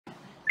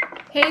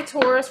Hey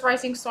Taurus,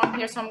 Risingstorm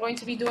here. So I'm going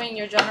to be doing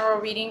your general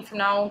reading from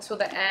now until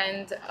the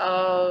end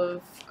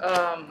of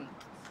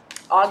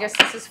August.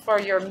 This is for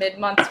your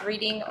mid-month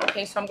reading.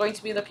 Okay, so I'm going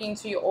to be looking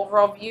into your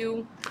overall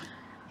view,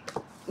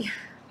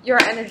 your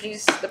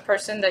energies, the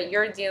person that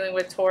you're dealing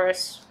with,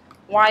 Taurus.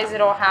 Why is it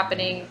all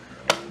happening?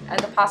 And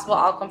the possible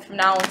outcome from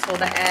now until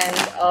the end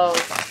of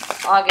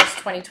August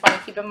 2020.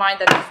 Keep in mind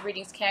that these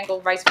readings can go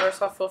vice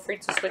versa. Feel free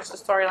to switch the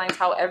storylines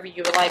however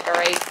you would like,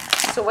 alright?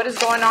 So what is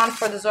going on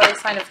for the zodiac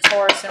sign of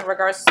Taurus in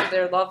regards to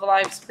their love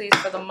lives, please,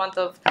 for the month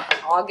of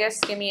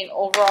August? Give me an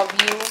overall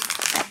view.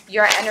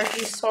 Your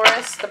energy,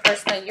 Taurus, the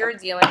person that you're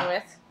dealing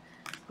with.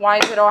 Why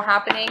is it all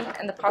happening?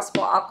 And the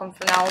possible outcome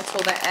from now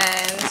until the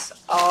end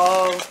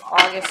of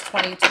August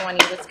 2020.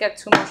 Let's get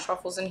 2 more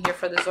shuffles in here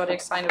for the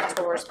zodiac sign of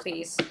Taurus,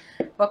 please.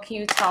 What can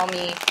you tell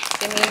me?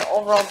 Give me an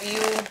overall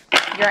view.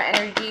 Your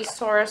energy,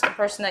 Taurus, the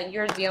person that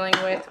you're dealing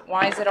with.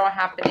 Why is it all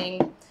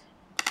happening?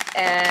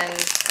 And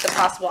the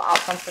possible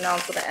outcome from now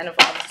until the end of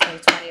August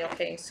 2020.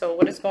 Okay, so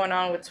what is going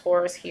on with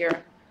Taurus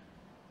here?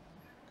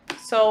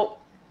 So,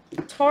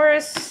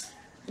 Taurus,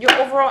 your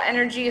overall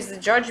energy is the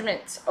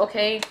Judgment,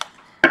 okay?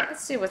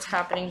 Let's see what's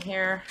happening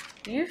here.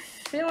 Are you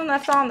feeling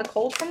left out in the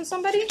cold from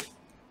somebody?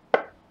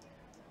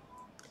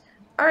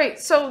 Alright,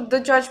 so the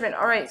Judgment.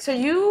 Alright,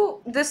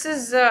 so this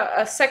is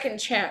a second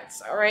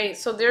chance. Alright,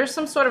 so there's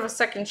some sort of a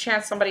second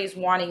chance somebody's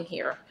wanting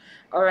here.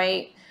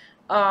 Alright,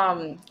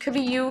 could be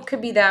you,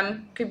 could be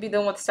them. Could be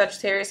them with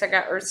Sagittarius. I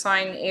got Earth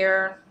sign,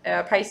 air,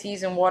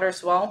 Pisces, and water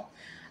as well.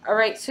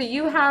 Alright, so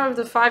you have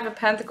the Five of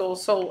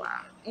Pentacles. So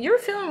you're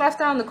feeling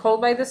left out in the cold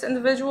by this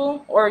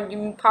individual, or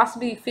you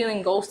possibly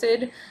feeling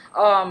ghosted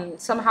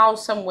somehow,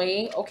 some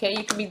way. Okay,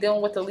 you could be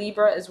dealing with the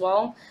Libra as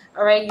well.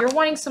 All right, you're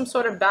wanting some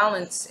sort of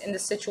balance in the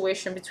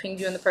situation between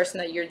you and the person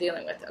that you're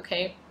dealing with.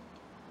 Okay,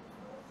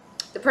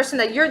 the person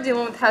that you're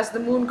dealing with has the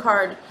Moon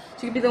card,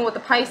 so you could be dealing with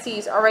the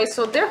Pisces. All right,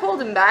 so they're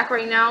holding back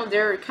right now.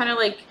 They're kind of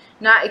like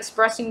not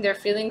expressing their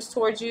feelings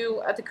towards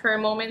you at the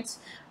current moment.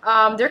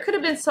 There could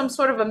have been some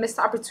sort of a missed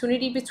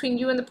opportunity between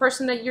you and the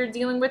person that you're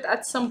dealing with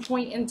at some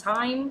point in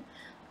time,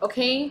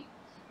 okay?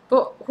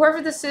 But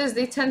whoever this is,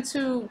 they tend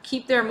to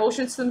keep their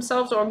emotions to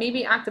themselves, or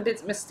maybe act a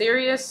bit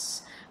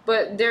mysterious,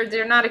 but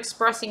they're not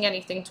expressing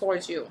anything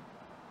towards you.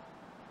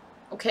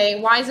 Okay,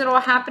 why is it all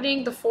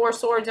happening? The Four of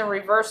Swords in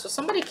reverse. So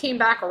somebody came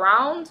back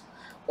around,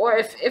 or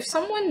if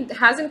someone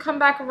hasn't come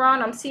back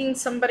around, I'm seeing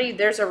somebody,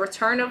 there's a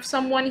return of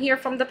someone here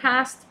from the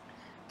past,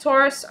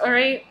 Taurus, all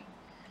right?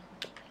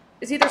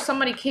 It's either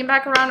somebody came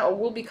back around or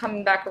will be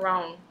coming back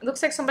around. It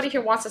looks like somebody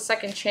here wants a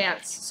second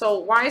chance. So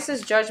why is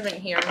this Judgment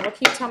here? What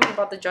can you tell me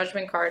about the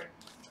Judgment card?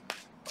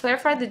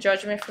 Clarify the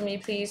Judgment for me,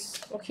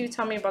 please. What can you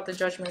tell me about the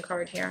Judgment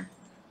card here?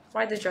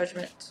 Why the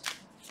Judgment?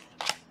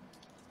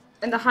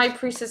 And the High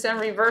Priestess in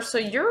reverse. So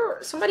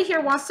somebody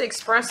here wants to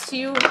express to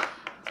you.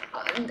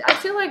 I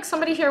feel like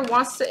somebody here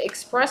wants to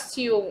express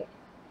to you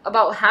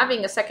about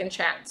having a second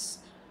chance.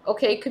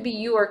 Okay, it could be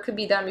you or it could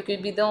be them. You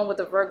could be dealing with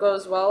a Virgo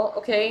as well,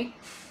 okay?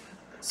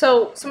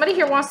 So somebody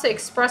here wants to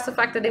express the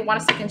fact that they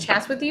want a second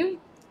chance with you.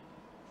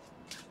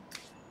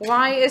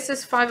 Why is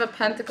this Five of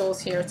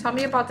Pentacles here? Tell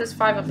me about this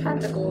Five of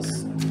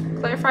Pentacles.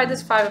 Clarify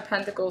this Five of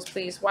Pentacles,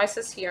 please. Why is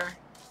this here?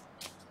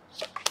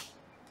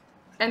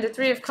 And the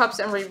Three of Cups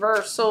in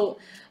reverse. So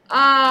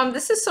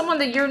this is someone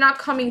that you're not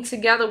coming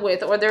together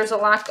with, or there's a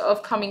lack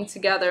of coming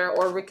together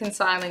or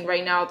reconciling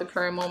right now at the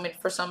current moment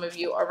for some of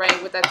you, all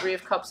right, with that Three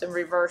of Cups in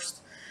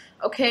reversed.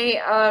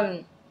 Okay,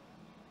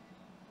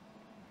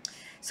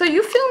 so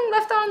you feeling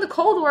left out in the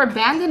cold or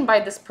abandoned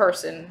by this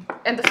person.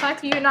 And the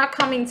fact that you're not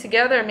coming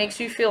together makes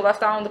you feel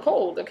left out in the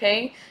cold,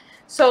 okay?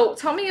 So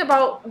tell me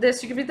about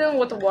this. You could be dealing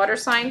with the water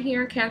sign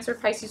here, Cancer,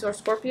 Pisces, or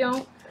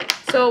Scorpio.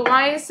 So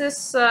why is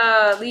this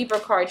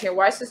Libra card here?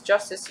 Why is this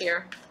Justice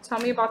here?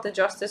 Tell me about the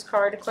Justice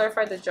card.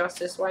 Clarify the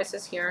Justice. Why is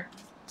this here?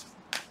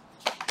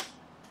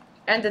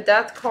 And the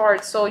Death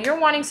card. So you're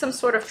wanting some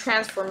sort of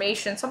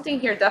transformation. Something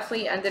here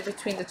definitely ended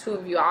between the two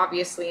of you,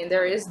 obviously. And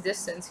there is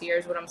distance here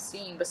is what I'm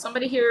seeing. But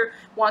somebody here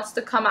wants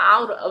to come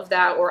out of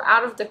that, or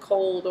out of the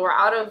cold, or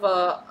out of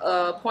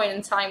a point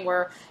in time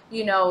where,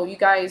 you know, you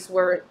guys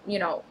were, you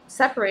know,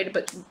 separated.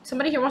 But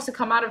somebody here wants to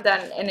come out of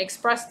that and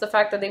express the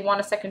fact that they want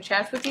a second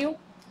chance with you.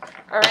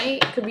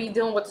 Alright? Could be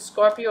dealing with the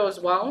Scorpio as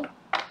well.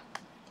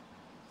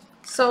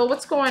 So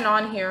what's going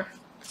on here?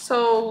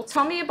 So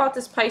tell me about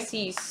this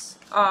Pisces.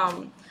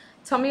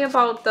 Tell me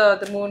about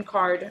the Moon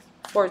card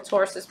for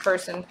Taurus's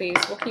person, please.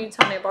 What can you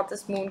tell me about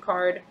this Moon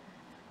card?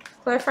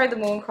 Clarify the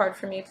Moon card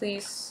for me,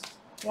 please.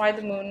 Why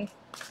the Moon?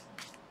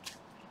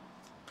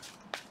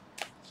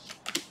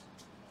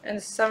 And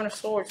the Seven of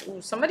Swords.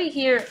 Ooh, somebody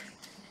here.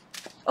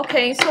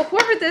 Okay, so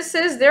whoever this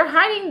is, they're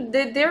hiding,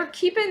 they're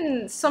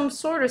keeping some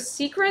sort of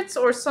secrets,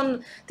 or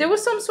there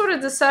was some sort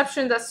of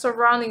deception that's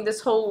surrounding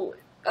this whole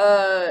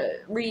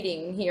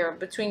reading here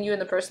between you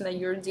and the person that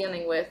you're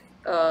dealing with,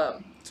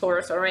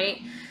 Taurus,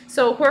 alright?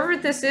 So whoever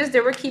this is,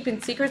 they were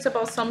keeping secrets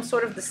about some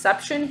sort of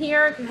deception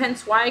here,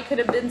 hence why it could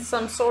have been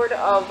some sort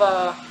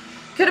of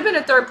could have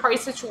been a third-party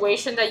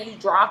situation that you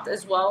dropped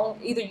as well.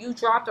 Either you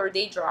dropped or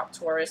they dropped,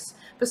 Taurus.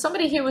 But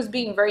somebody here was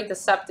being very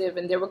deceptive,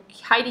 and they were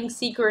hiding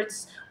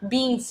secrets,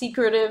 being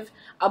secretive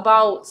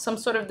about some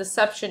sort of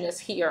deception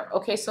is here.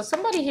 Okay, so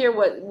somebody here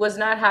was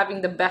not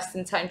having the best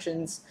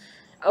intentions.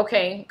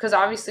 Okay, because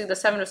obviously the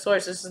Seven of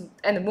Swords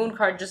and the Moon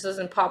card just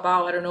doesn't pop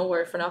out of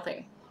nowhere for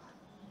nothing.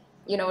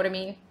 You know what I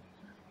mean?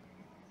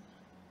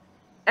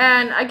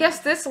 And I guess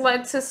this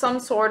led to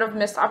some sort of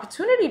missed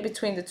opportunity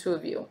between the two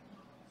of you.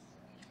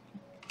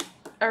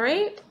 All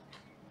right?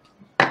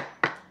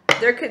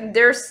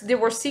 There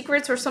were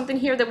secrets or something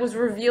here that was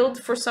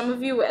revealed for some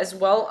of you as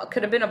well. It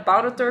could have been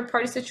about a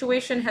third-party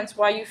situation, hence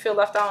why you feel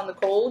left out in the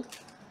cold.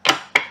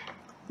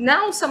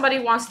 Now somebody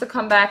wants to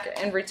come back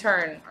and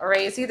return. All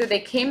right? It's either they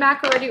came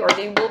back already or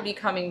they will be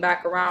coming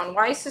back around.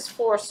 Why is this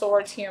Four of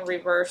Swords here in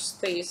reverse,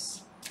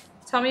 please?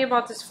 Tell me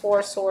about this Four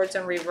of Swords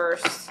in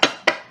reverse.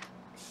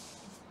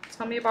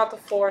 Tell me about the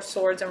Four of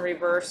Swords in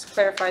reverse.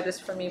 Clarify this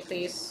for me,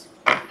 please.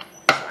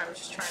 I'm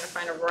just trying to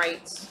find a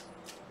right.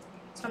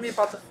 Tell me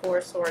about the Four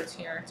of Swords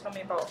here. Tell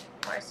me about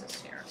why is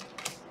this here.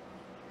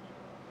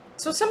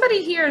 So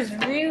somebody here is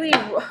really...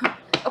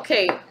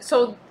 Okay,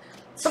 so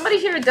somebody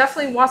here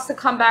definitely wants to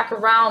come back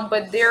around,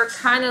 but they're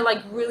kind of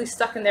like really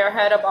stuck in their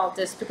head about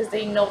this because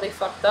they know they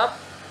fucked up.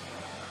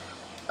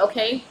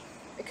 Okay?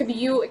 It could be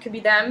you, it could be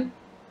them.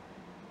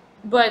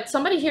 But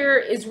somebody here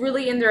is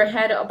really in their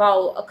head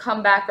about a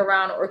comeback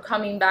around or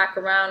coming back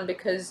around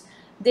because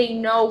they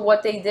know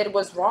what they did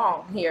was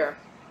wrong here.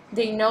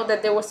 They know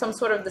that there was some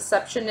sort of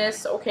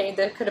deceptionist, okay,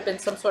 there could have been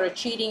some sort of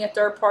cheating, a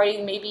third party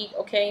maybe,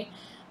 okay.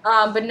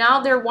 But now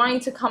they're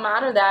wanting to come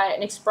out of that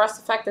and express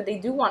the fact that they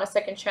do want a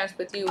second chance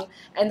with you.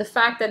 And the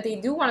fact that they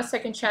do want a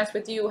second chance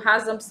with you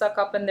has them stuck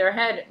up in their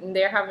head. And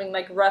they're having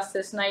like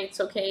restless nights,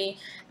 okay.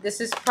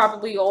 This is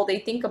probably all they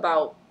think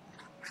about.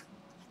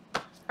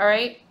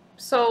 Alright.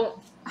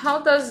 So, how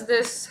does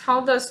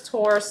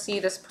Taurus see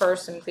this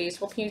person,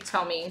 please? What can you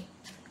tell me?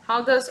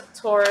 How does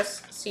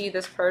Taurus see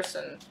this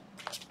person?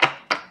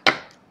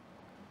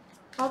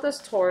 How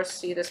does Taurus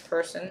see this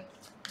person?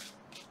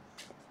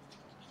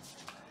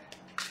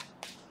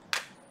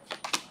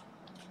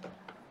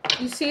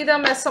 You see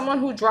them as someone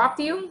who dropped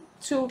you?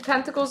 Two of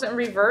Pentacles in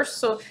reverse.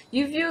 So,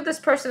 you view this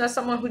person as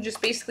someone who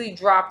just basically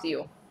dropped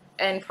you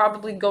and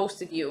probably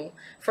ghosted you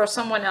for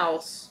someone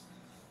else.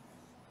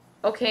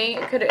 Okay,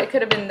 it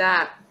could have been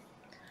that.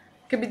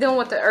 Could be dealing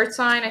with the Earth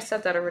sign. I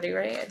said that already,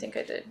 right? I think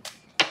I did.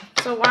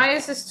 So why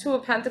is this Two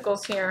of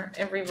Pentacles here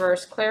in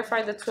reverse?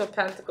 Clarify the Two of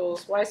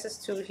Pentacles. Why is this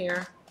two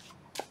here?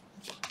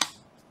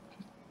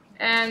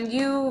 And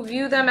you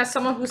view them as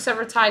someone who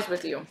severed ties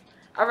with you.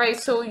 Alright,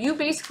 so you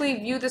basically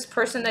view this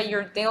person that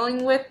you're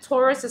dealing with,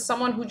 Taurus, as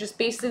someone who just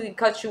basically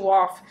cut you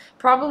off.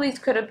 Probably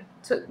could have,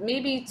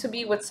 maybe to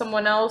be with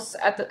someone else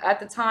at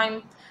the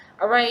time.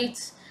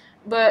 Alright?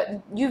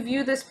 But you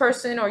view this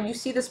person or you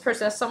see this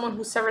person as someone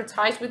who severed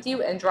ties with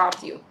you and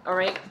dropped you.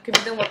 Alright? Could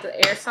be dealing with the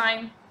air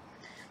sign.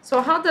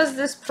 So how does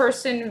this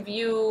person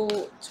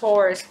view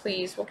Taurus,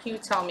 please? What can you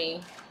tell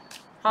me?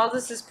 How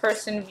does this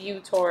person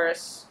view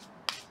Taurus?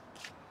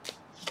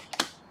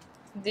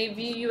 They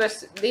view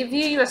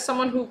you as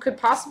someone who could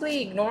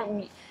possibly ignore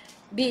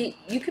me.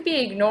 You could be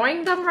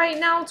ignoring them right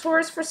now,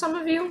 Taurus, for some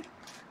of you.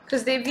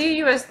 Because they view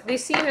you as, they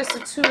see you as the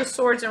Two of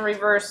Swords in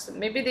reverse.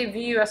 Maybe they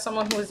view you as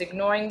someone who is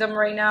ignoring them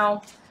right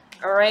now.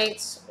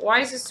 Alright. Why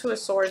is this Two of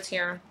Swords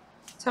here?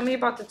 Tell me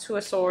about the Two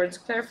of Swords.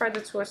 Clarify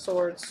the Two of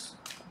Swords.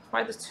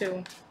 Why the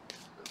two?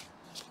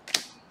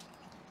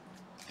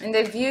 And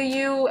they view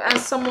you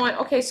as someone...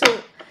 Okay,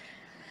 so...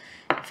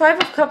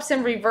 Five of Cups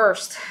in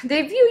reversed.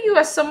 They view you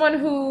as someone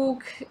who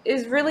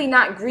is really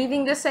not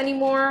grieving this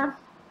anymore.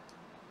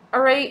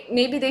 Alright,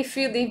 maybe they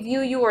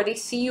view you or they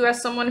see you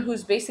as someone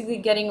who's basically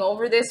getting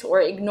over this or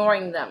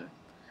ignoring them.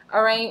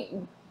 Alright?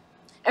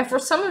 And for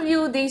some of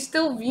you, they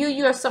still view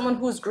you as someone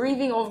who's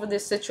grieving over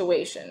this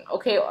situation.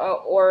 Okay,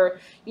 or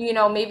you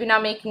know, maybe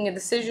not making a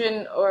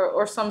decision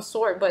or some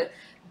sort. But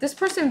this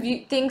person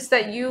thinks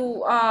that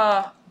you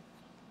are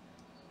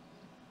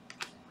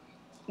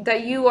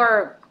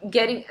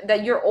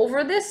you're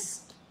over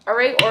this.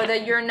 Alright? Or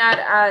that you're not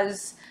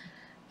as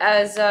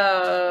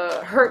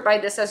hurt by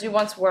this as you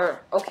once were,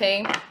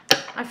 okay?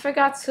 I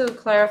forgot to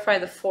clarify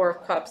the Four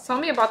of Cups. Tell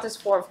me about this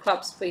Four of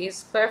Cups,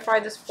 please. Clarify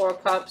this Four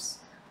of Cups.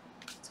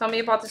 Tell me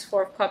about this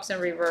Four of Cups in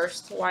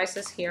reverse. Why is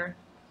this here?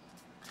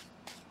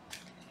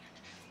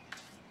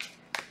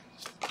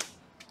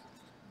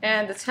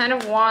 And the Ten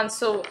of Wands.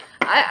 So,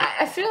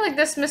 I feel like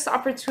this missed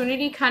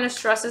opportunity kind of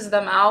stresses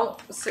them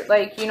out,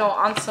 like, you know,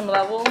 on some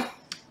level.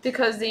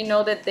 Because they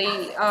know that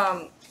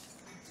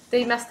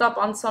they messed up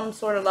on some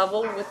sort of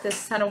level with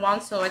this Ten of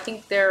Wands, so I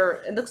think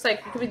it looks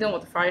like you could be dealing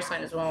with the fire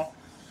sign as well.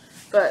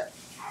 But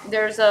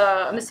there's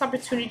a missed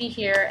opportunity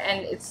here,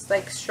 and it's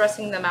like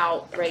stressing them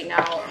out right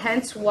now.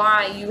 Hence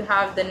why you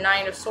have the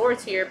Nine of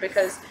Swords here,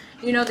 because,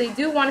 you know, they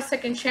do want a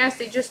second chance.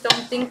 They just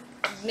don't think,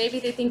 maybe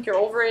they think you're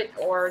over it,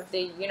 or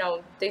they, you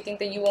know, they think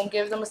that you won't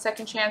give them a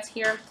second chance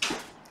here.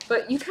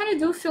 But you kind of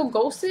do feel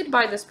ghosted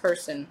by this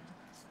person.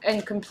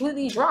 and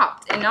completely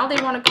dropped, and now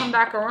they want to come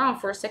back around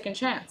for a second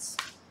chance.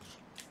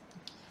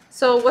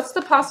 So what's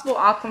the possible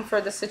outcome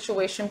for the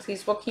situation,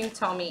 please? What can you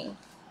tell me?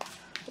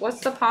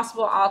 What's the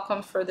possible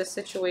outcome for this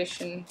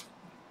situation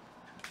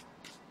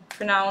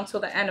for now until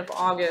the end of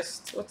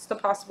August? What's the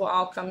possible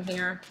outcome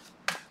here?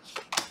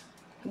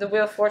 The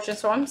Wheel of Fortune.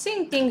 So I'm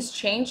seeing things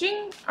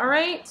changing, all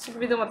right? So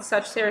we're dealing with the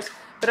Sagittarius.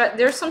 But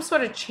there's some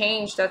sort of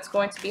change that's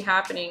going to be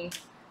happening.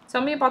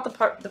 Tell me about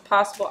the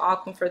possible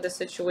outcome for this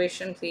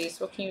situation, please.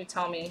 What can you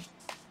tell me?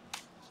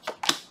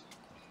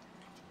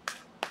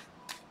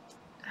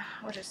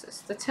 What is this?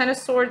 The Ten of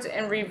Swords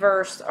in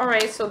reversed. All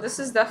right, so this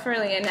is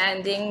definitely an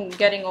ending,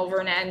 getting over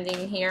an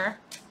ending here.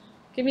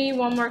 Give me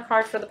one more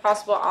card for the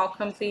possible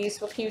outcome,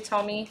 please. What can you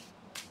tell me?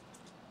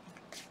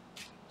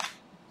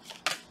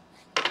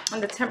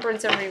 And the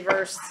Temperance in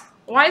reversed.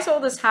 Why is all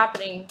this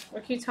happening?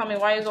 What can you tell me?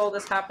 Why is all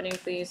this happening,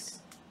 please?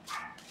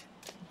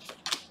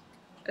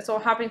 It's all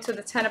happening to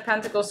the Ten of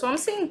Pentacles. So I'm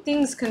seeing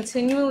things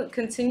continue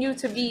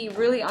to be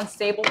really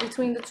unstable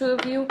between the two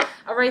of you.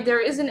 All right,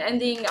 there is an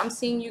ending. I'm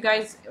seeing you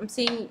guys. I'm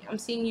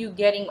seeing you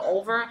getting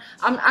over.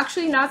 I'm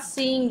actually not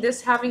seeing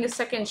this having a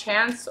second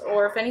chance,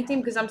 or if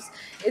anything, because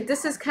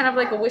this is kind of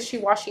like a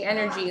wishy-washy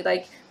energy.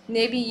 Like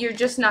maybe you're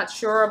just not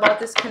sure about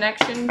this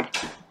connection.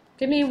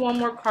 Give me one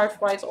more card for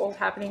why it's all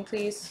happening,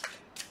 please.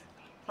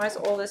 Why is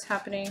all this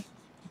happening?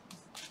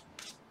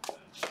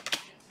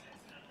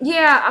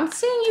 Yeah, I'm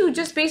seeing you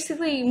just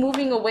basically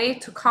moving away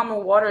to calmer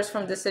waters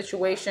from this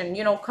situation.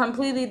 You know,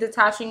 completely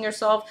detaching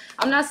yourself.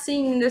 I'm not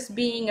seeing this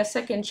being a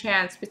second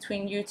chance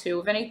between you two.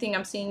 If anything,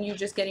 I'm seeing you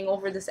just getting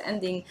over this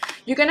ending.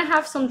 You're going to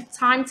have some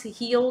time to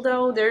heal,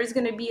 though. There is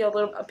going to be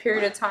a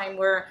period of time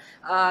where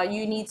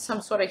you need some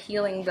sort of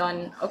healing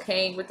done,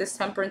 okay, with this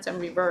Temperance and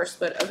reverse.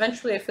 But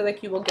eventually, I feel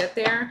like you will get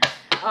there.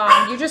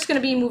 You're just going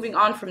to be moving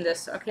on from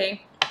this,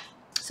 okay?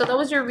 So that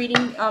was your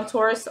reading,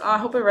 Taurus. I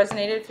hope it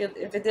resonated.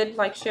 If it did,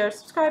 like, share,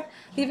 subscribe.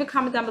 Leave a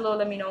comment down below.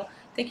 Let me know.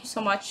 Thank you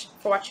so much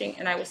for watching,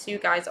 and I will see you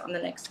guys on the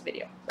next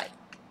video. Bye.